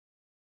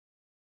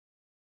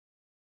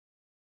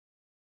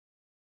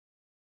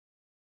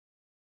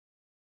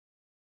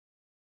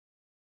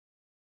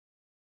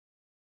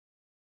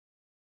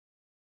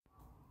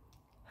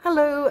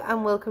Hello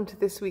and welcome to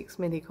this week's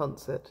mini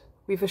concert.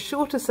 We've a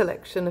shorter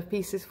selection of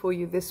pieces for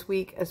you this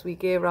week as we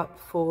gear up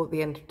for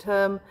the end of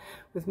term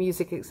with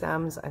music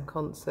exams and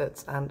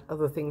concerts and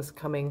other things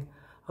coming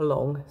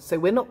along. So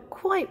we're not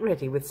quite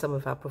ready with some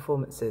of our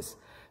performances.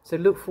 So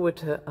look forward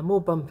to a more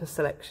bumper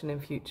selection in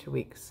future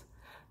weeks.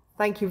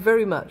 Thank you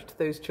very much to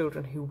those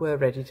children who were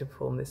ready to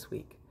perform this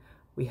week.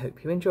 We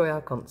hope you enjoy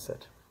our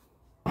concert.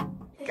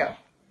 Go.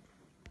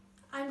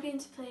 I'm going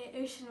to play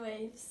Ocean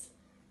Waves.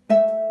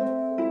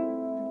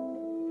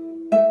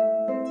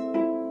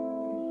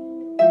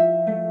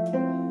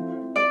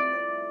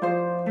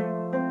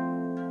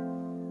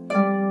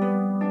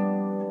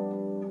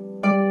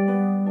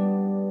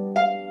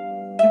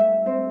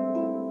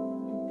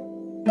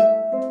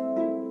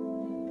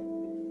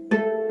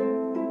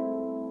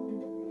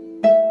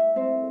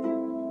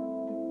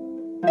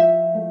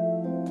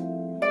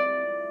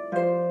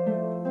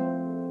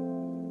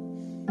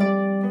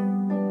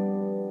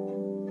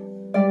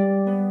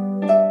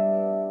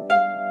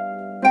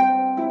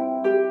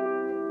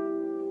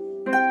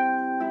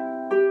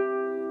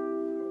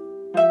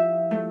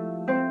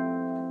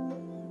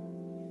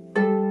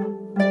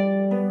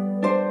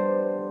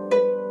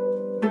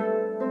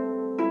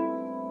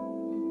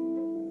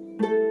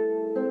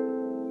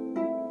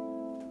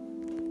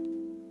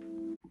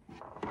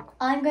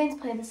 I'm going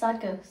to play The Sad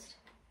Ghost.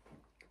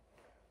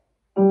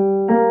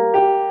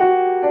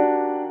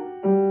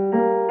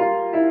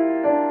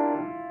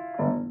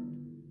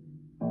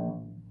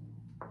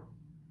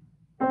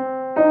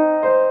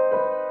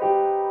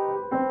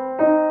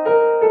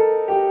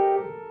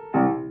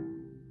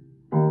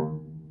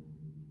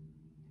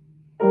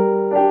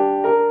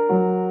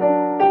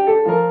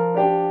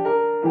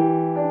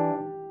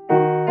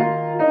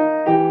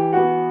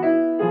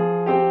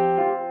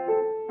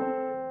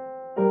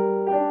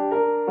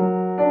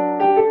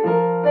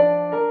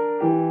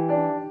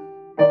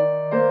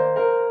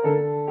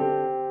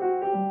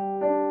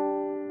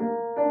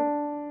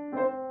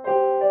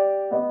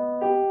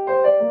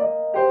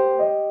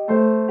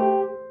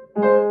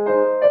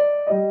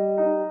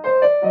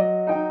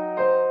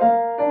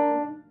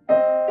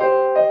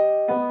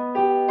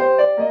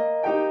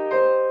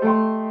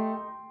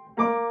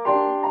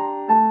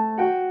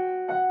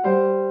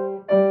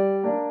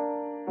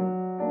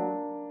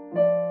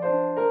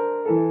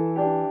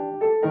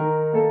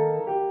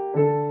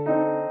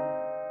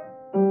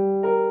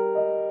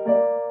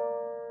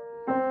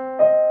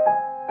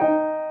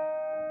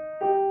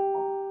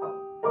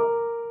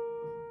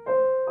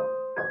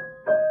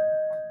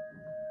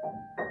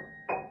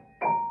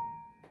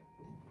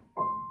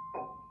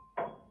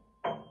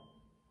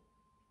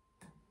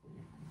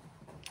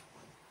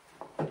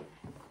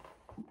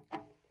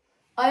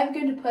 I am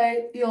going to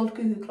play The Old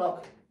Cuckoo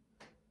Clock.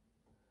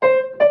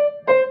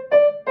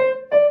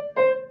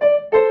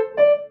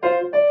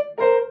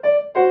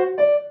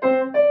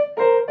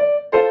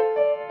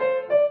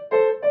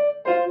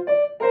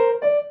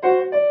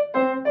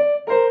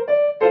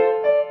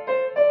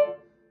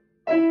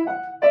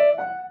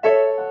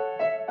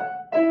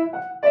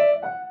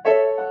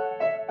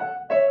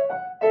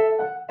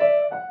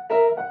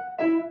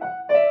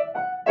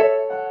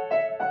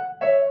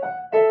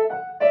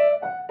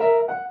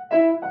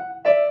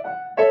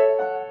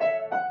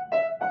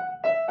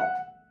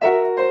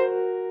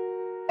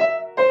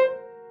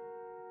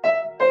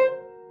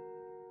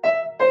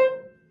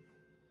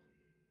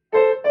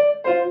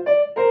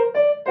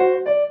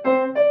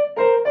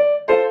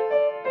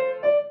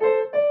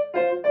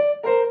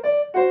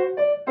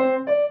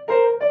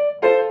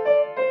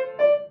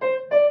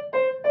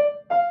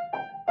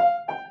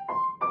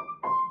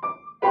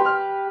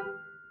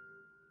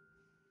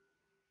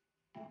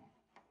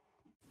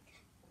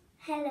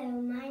 Hello,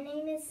 my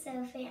name is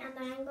Sophie and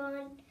I'm going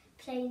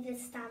to play the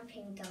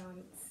stamping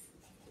dance.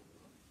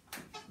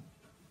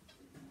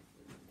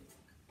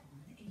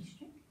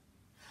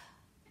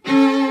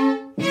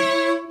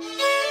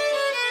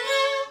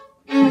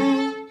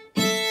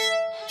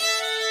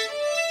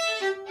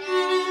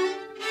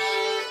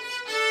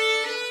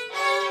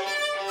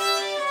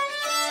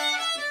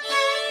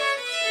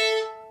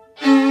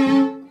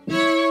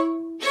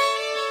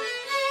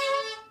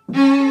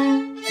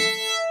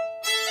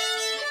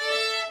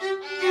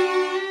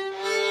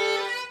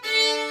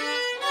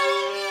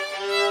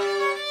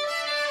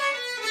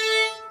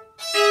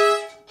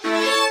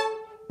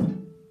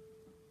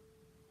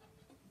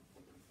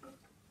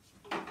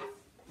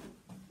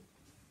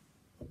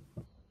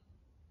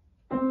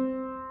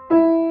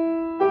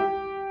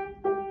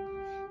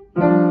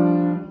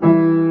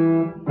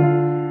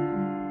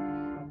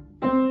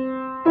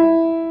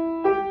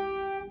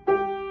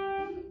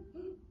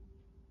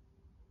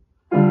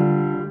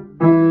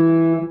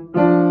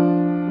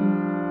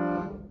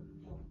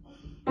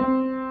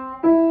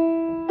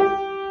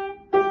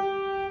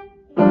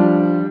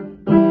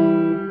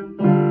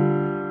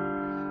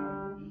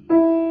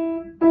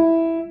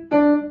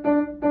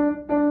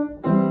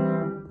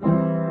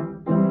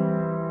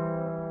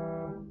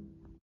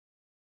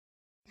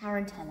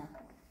 Tarantella.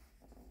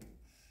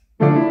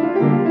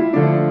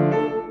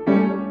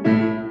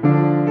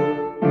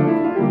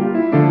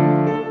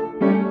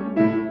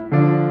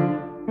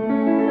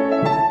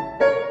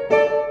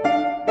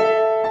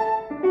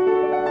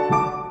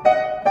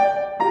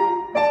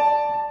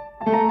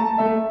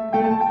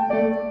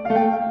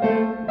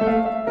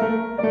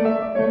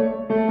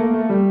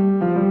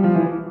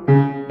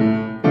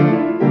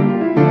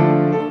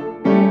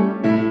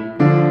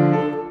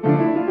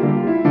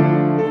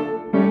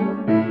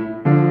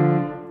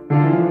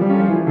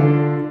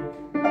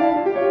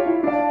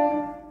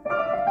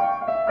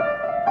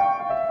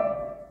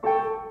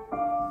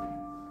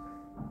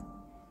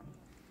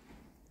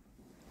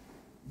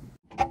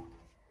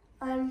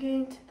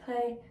 going to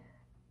play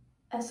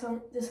the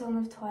Song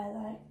of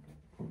Twilight.